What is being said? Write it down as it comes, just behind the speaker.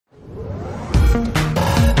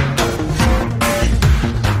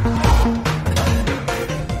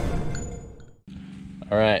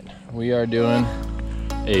All right, we are doing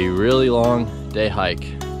a really long day hike.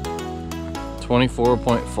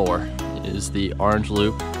 24.4 is the orange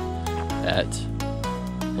loop at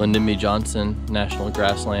Lyndon B. Johnson National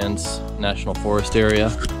Grasslands National Forest area.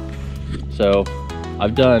 So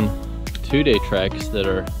I've done 2-day treks that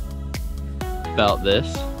are about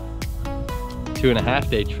this,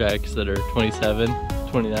 2.5-day treks that are 27,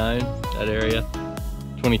 29, that area,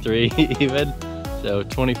 23 even. So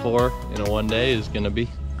 24 in a 1 day is gonna be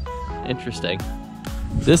interesting.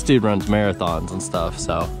 This dude runs marathons and stuff,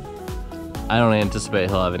 so I don't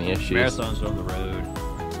anticipate he'll have any issues. Marathons are on the road,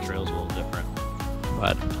 the trail's a little different.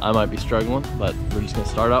 But I might be struggling, but we're just gonna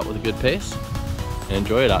start out with a good pace and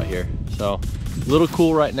enjoy it out here. So a little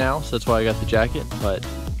cool right now, so that's why I got the jacket, but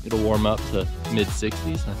it'll warm up to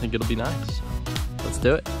mid-60s and I think it'll be nice. So let's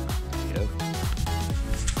do it. Let's go.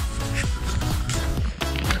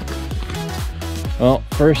 Well,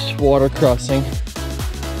 first water crossing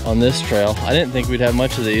on this trail. I didn't think we'd have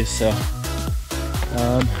much of these, so you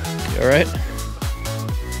all right?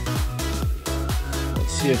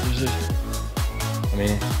 Let's see if there's a, I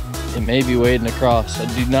mean, it may be wading across. I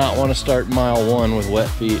do not want to start mile 1 with wet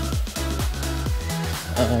feet.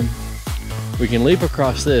 We can leap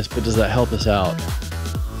across this, but does that help us out?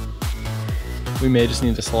 We may just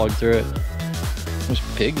need to slog through it. There's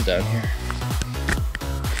pigs down here.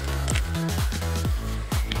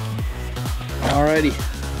 Alrighty.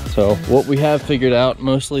 So what we have figured out,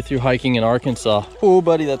 mostly through hiking in Arkansas, oh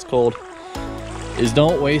buddy, that's cold, is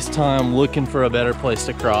don't waste time looking for a better place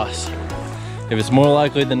to cross. If it's more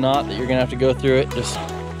likely than not that you're gonna have to go through it, just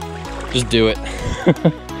do it.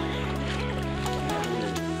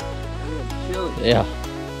 Yeah.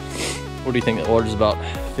 What do you think that water's about?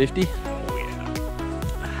 50? Oh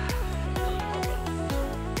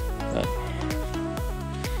yeah.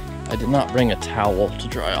 I did not bring a towel to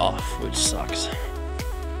dry off, which sucks.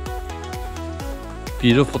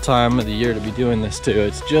 Beautiful time of the year to be doing this too.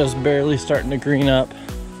 It's just barely starting to green up,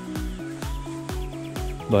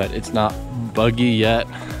 but it's not buggy yet,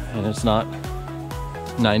 and it's not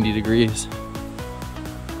 90 degrees.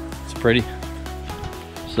 It's pretty.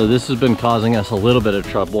 So this has been causing us a little bit of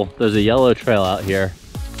trouble. There's a yellow trail out here,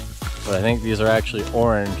 but I think these are actually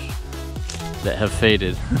orange that have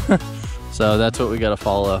faded. So that's what we gotta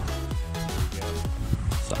follow.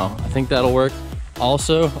 So I think that'll work.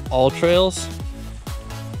 Also, all trails,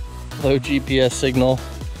 low GPS signal.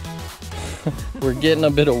 We're getting a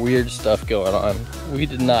bit of weird stuff going on. We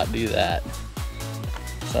did not do that.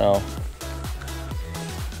 So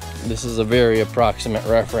this is a very approximate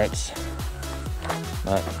reference,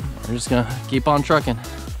 but we're just gonna keep on trucking.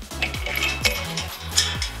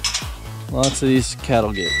 Lots of these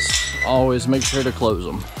cattle gates. Always make sure to close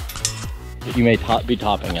them. You may be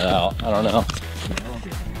topping it out, I don't know.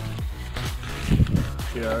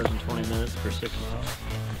 2 hours and 20 minutes for 6 miles.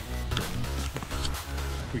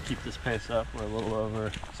 If we keep this pace up, we're a little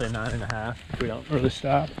over, say 9.5 if we don't really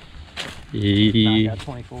stop. Yeah.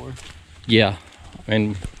 24. Yeah, I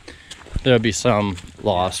mean, there'll be some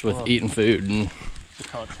loss with eating food and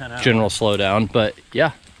Call it 10 hours. general slowdown, but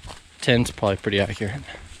yeah, 10's probably pretty accurate.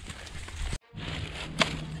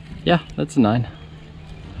 Yeah, that's a 9.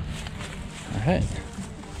 All right.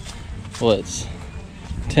 Well, it's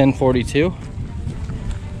 10:42.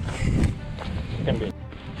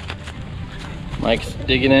 Mike's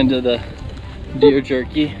digging into the deer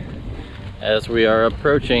jerky as we are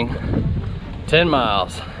approaching 10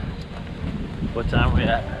 miles. What time are we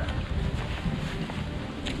at?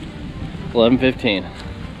 11:15.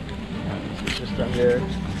 It's just under,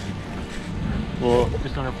 well,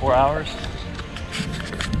 just under 4 hours.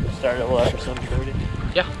 Started at what, after 7:30?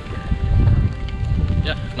 Yeah.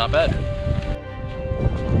 Yeah, not bad.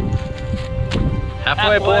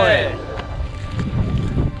 Halfway point.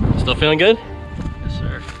 Still feeling good? Yes,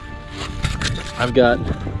 sir. I've got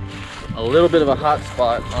a little bit of a hot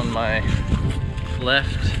spot on my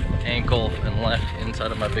left ankle and left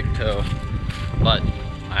inside of my big toe, but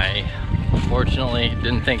I unfortunately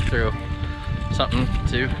didn't think through something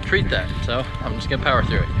to treat that, so I'm just gonna power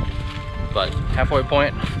through it. But halfway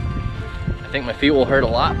point, I think my feet will hurt a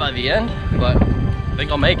lot by the end, but I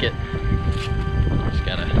think I'll make it. Just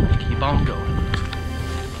gotta keep on going.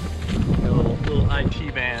 A little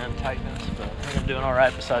IT band tightness, but I think I'm doing all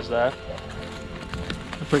right besides that.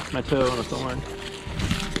 I pricked my toe on a thorn.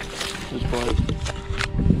 This place.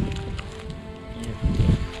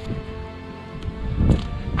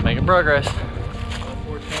 Making progress.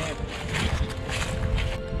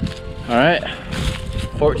 All right,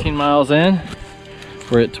 14 miles in.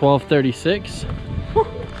 We're at 12:36.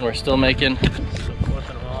 We're still making,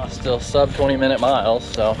 still sub 20-minute miles,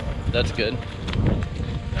 so that's good.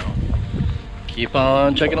 keep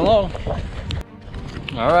on checking along.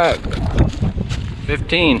 All right,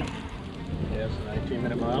 15. Yeah, it's a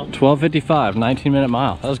 19-minute mile. 12:55, 19-minute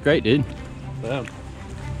mile. That was great, dude. Yeah.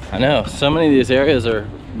 I know, so many of these areas are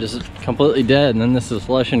just completely dead, and then this is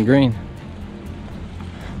lush and green.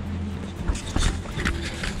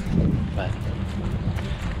 But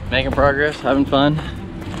making progress, having fun.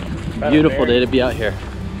 Beautiful day to be out here.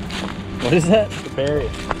 What is that? The berry.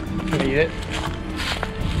 Can you eat it?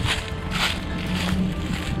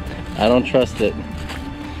 I don't trust it.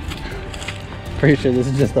 Pretty sure this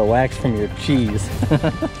is just the wax from your cheese.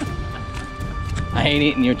 I ain't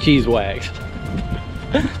eating your cheese wax.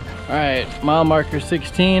 All right, mile marker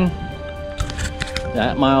 16.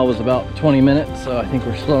 That mile was about 20 minutes, so I think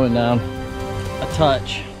we're slowing down a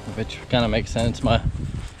touch, which kind of makes sense. My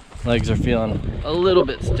legs are feeling a little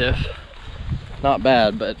bit stiff. Not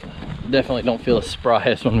bad, but definitely don't feel as spry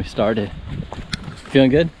as when we started. Feeling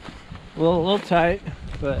good? A little tight,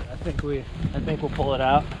 but I think we'll pull it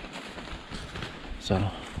out. So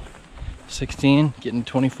 16, getting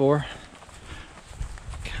 24.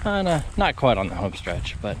 Kind of not quite on the home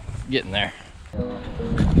stretch, but getting there.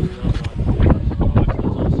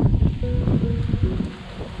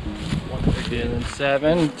 Feeling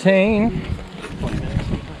 17.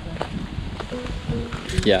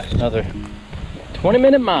 Yeah, another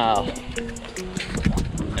 20-minute mile.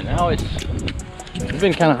 And now we've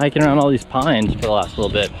been kind of hiking around all these pines for the last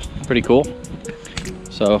little bit. Pretty cool.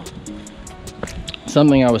 So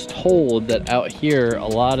something I was told that out here, a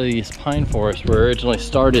lot of these pine forests were originally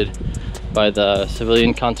started by the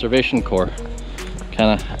Civilian Conservation Corps,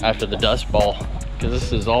 kind of after the Dust Bowl, because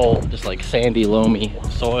this is all just like sandy, loamy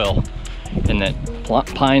soil, and that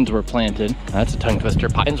pines were planted. That's a tongue twister.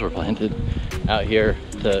 Pines were planted out here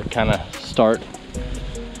to kind of start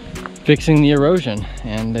fixing the erosion,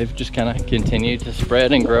 and they've just kind of continued to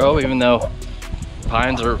spread and grow, even though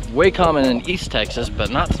pines are way common in East Texas, but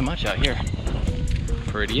not so much out here.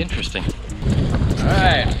 Pretty interesting. All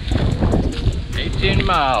right, 18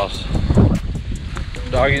 miles.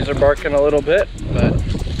 Doggies are barking a little bit, but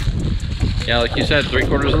yeah, like you said,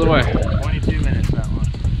 3/4 of the way. 22 minutes that one.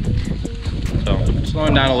 So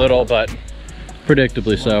slowing down a little, but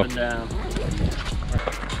predictably so. Down.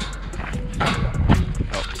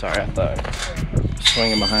 Oh, sorry, I thought I was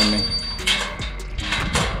swinging behind me.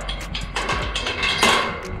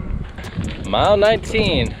 Mile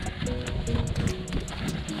 19.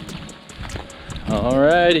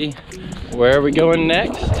 Alrighty, where are we going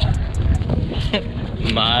next?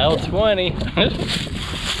 Mile 20.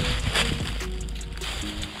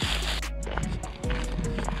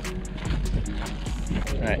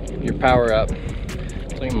 Alright, your power up.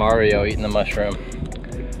 It's like Mario eating the mushroom.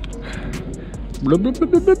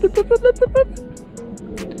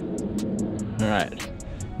 Alright,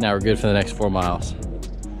 now we're good for the next 4 miles.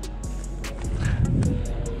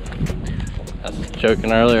 I was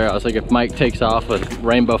joking earlier, I was like, if Mike takes off with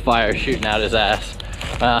rainbow fire shooting out his ass.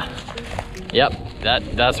 Yep,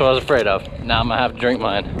 that's what I was afraid of. Now I'm gonna have to drink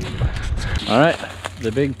mine. All right,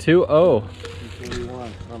 the big 2-0.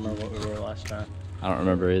 2:41. I don't remember what we were last time. I don't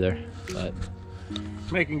remember either, but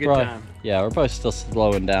Making good probably, time. yeah, we're probably still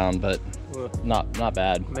slowing down, but Well, not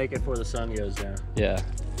bad. make it before the sun goes down. Yeah,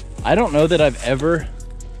 I don't know that I've ever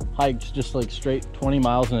hiked just like straight 20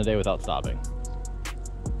 miles in a day without stopping.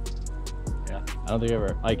 Yeah. I don't think I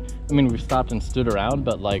ever, like, I mean, we stopped and stood around,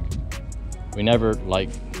 but like, we never like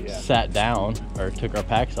sat down or took our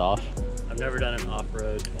packs off. I've never done an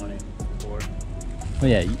off-road 20 before. Well,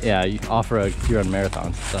 yeah, you off-road, you run marathons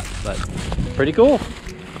and stuff, but pretty cool.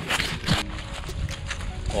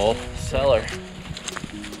 Well, cellar.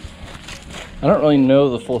 I don't really know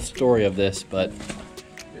the full story of this, but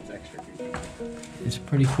It's extra. it's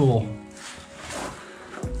pretty cool.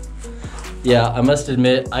 Yeah, I must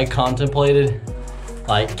admit, I contemplated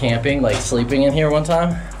like camping, like sleeping in here one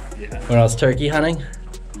time when I was turkey hunting,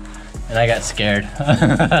 and I got scared.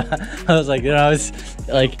 I was like, you know, I was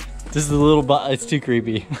like, this is a little, it's too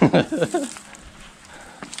creepy.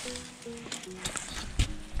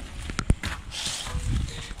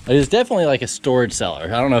 It is definitely like a storage cellar.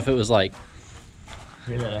 I don't know if it was like,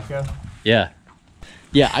 Hear that echo? yeah.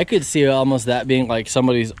 Yeah, I could see almost that being like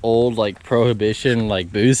somebody's old like prohibition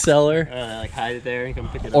like booze cellar. Like hide it there and come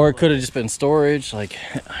pick it up. Or it could have just been storage. Like,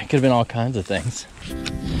 it could have been all kinds of things.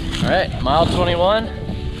 All right, mile 21,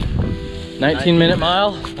 19-minute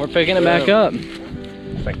mile. We're picking it back up.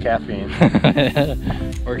 It's like caffeine.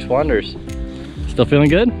 Works wonders. Still feeling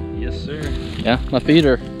good? Yes, sir. Yeah, my feet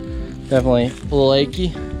are definitely a little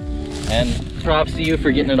achy. And props to you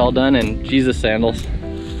for getting it all done in Jesus sandals.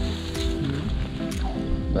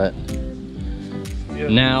 But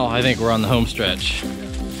Now I think we're on the home stretch.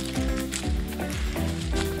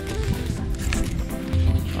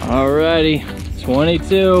 Alrighty,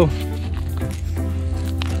 22.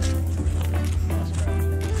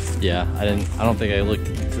 Yeah, I don't think I looked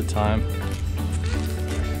at the time,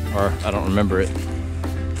 or I don't remember it.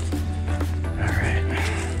 All right.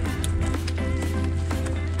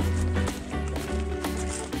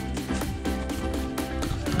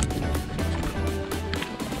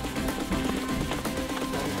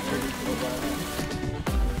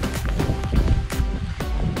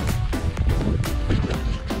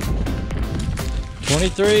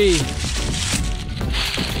 "23.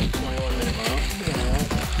 21-minute mile.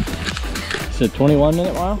 Said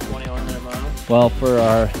 21-minute mile? 21-minute mile. Well, for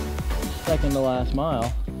our second to last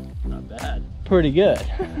mile, Not bad. pretty good. We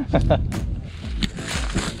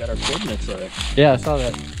got our coordinates there. Yeah, I saw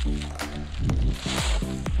that.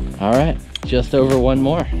 All right, just over one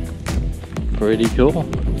more. Pretty cool.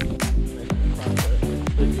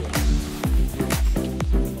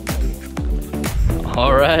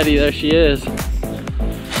 Alrighty, there she is.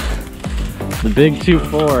 The big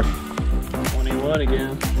 2-4. 21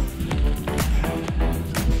 again.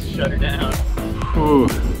 Shut her down. Whew.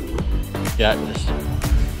 Got just a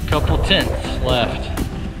couple tenths left.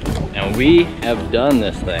 And we have done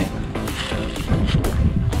this thing.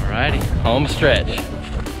 Alrighty, home stretch.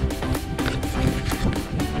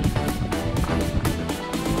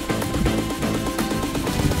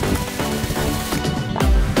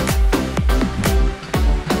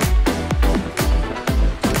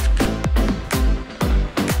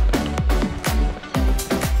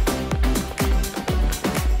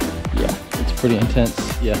 Pretty intense,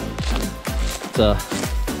 yeah. It's a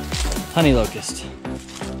honey locust.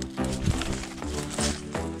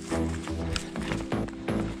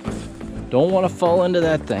 Don't want to fall into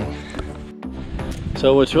that thing.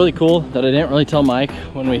 So what's really cool that I didn't really tell Mike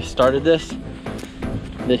when we started this,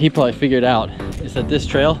 that he probably figured out, is that this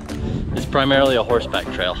trail is primarily a horseback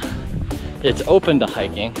trail. It's open to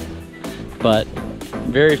hiking, but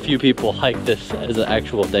very few people hike this as an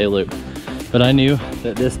actual day loop. But I knew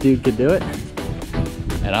that this dude could do it,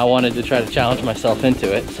 and I wanted to try to challenge myself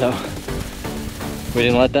into it, so we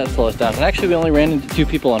didn't let that slow us down. And actually we only ran into 2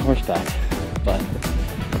 people on horseback, but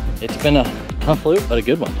it's been a tough loop, but a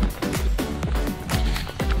good one.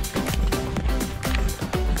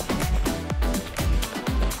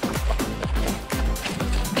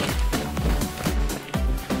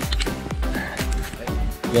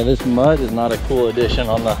 Yeah, this mud is not a cool addition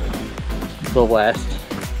on the last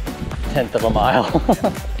 1/10 of a mile.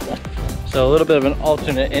 So a little bit of an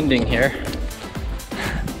alternate ending here.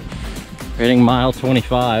 We're hitting mile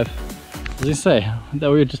 25. As I say, that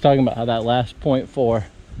we were just talking about how that last 0.4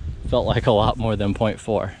 felt like a lot more than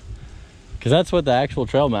 0.4. Because that's what the actual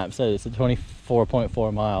trail map said. It's a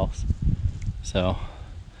 24.4 miles. So,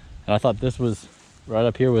 and I thought this was, right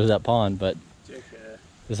up here was that pond, but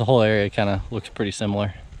this whole area kind of looks pretty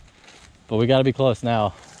similar. But we got to be close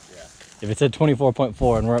now. Yeah. If it said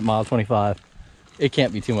 24.4 and we're at mile 25, it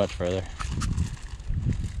can't be too much further.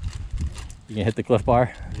 You can hit the Cliff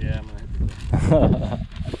Bar? Yeah, I'm gonna hit the Cliff Bar.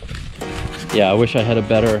 Yeah, I wish I had a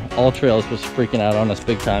better, All Trails was freaking out on us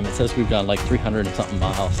big time. It says we've done like 300 and something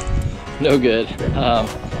miles. No good.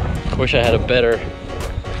 Wish I had a better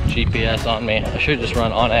GPS on me. I should just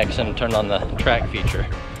run on X and turn on the track feature.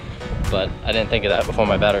 But I didn't think of that before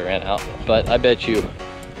my battery ran out. But I bet you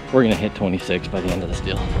we're gonna hit 26 by the end of this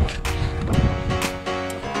deal.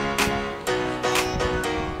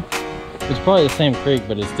 It's probably the same creek,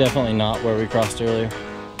 but it's definitely not where we crossed earlier.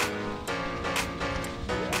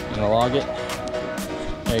 I'm gonna log it.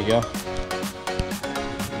 There you go.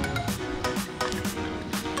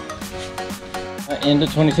 End of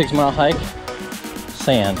 26-mile hike.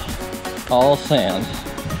 Sand. All sand.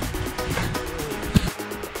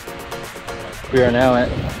 We are now at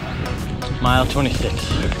mile 26.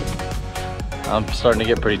 I'm starting to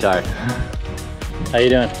get pretty tired. How you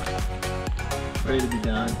doing? Ready to be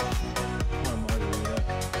done.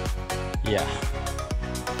 Yeah.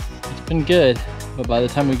 It's been good, but by the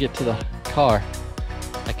time we get to the car,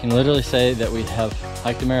 I can literally say that we have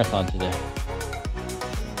hiked a marathon today.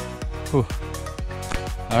 Whew.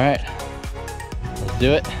 All right, let's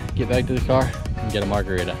do it. Get back to the car and get a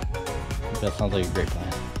margarita. I think that sounds like a great plan.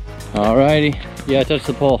 Alrighty, yeah, I touched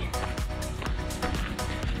the pole.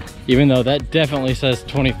 Even though that definitely says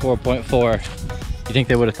 24.4, you think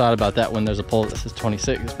they would have thought about that when there's a pole that says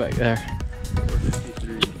 26 back there.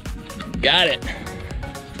 4:53. Got it.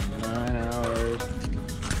 9 hours,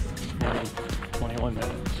 21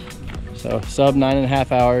 minutes. So sub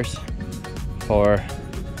 9.5 hours for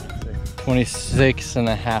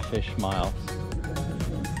 26.5-ish miles.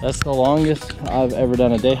 That's the longest I've ever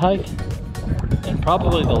done a day hike, and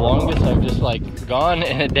probably the longest I've just like gone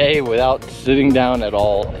in a day without sitting down at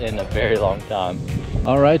all in a very long time.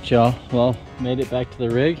 All right, y'all, well, made it back to the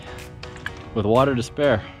rig with water to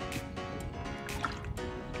spare.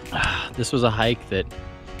 This was a hike that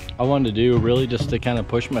I wanted to do really just to kind of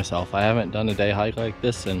push myself. I haven't done a day hike like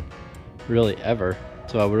this in really ever,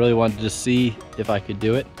 so I really wanted to see if I could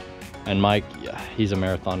do it. And Mike, yeah, he's a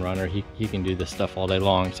marathon runner. He can do this stuff all day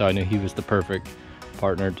long, so I knew he was the perfect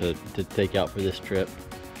partner to take out for this trip.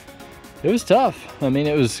 It was tough. I mean,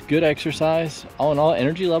 it was good exercise. All in all,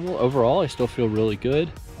 energy level overall, I still feel really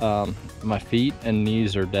good. My feet and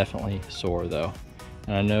knees are definitely sore though.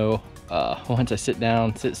 And I know once I sit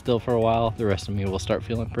down, sit still for a while, the rest of me will start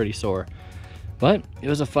feeling pretty sore. But it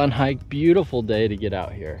was a fun hike, beautiful day to get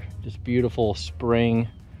out here. Just beautiful spring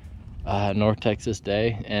North Texas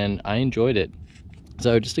day, and I enjoyed it.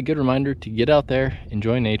 So just a good reminder to get out there,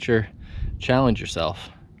 enjoy nature, challenge yourself.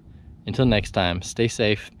 Until next time, stay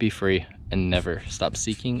safe, be free, and never stop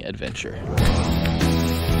seeking adventure.